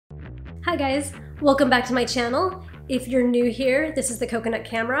Hi guys, welcome back to my channel. If you're new here, this is the coconut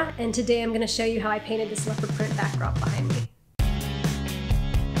camera, and today I'm going to show you how I painted this leopard print backdrop behind me.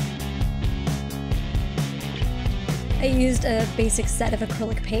 I used a basic set of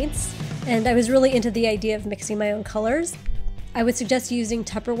acrylic paints, and I was really into the idea of mixing my own colors. I would suggest using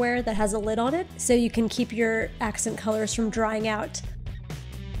Tupperware that has a lid on it, so you can keep your accent colors from drying out.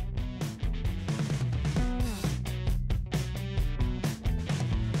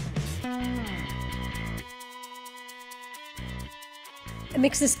 I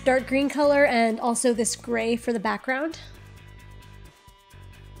mixed this dark green color and also this gray for the background.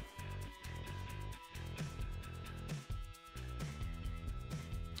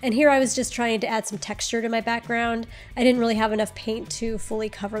 And here I was just trying to add some texture to my background. I didn't really have enough paint to fully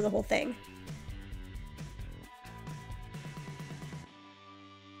cover the whole thing.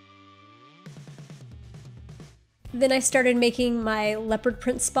 Then I started making my leopard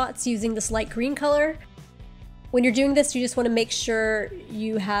print spots using this light green color. When you're doing this, you just want to make sure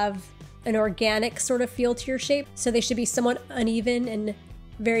you have an organic sort of feel to your shape, so they should be somewhat uneven and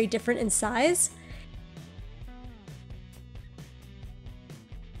very different in size.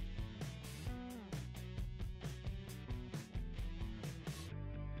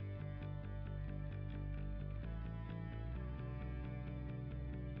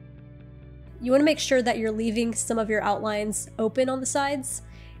 You want to make sure that you're leaving some of your outlines open on the sides.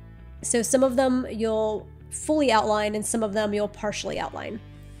 So some of them you'll fully outline and some of them you'll partially outline.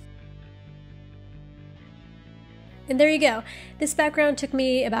 And there you go. This background took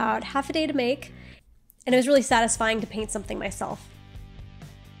me about half a day to make, and it was really satisfying to paint something myself.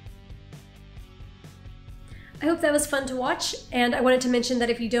 I hope that was fun to watch, and I wanted to mention that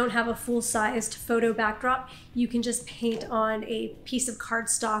if you don't have a full-sized photo backdrop, you can just paint on a piece of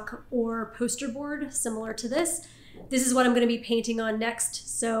cardstock or poster board similar to this. This is what I'm going to be painting on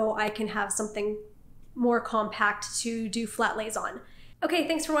next, so I can have something more compact to do flat lays on. Okay,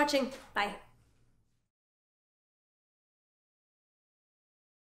 thanks for watching. Bye.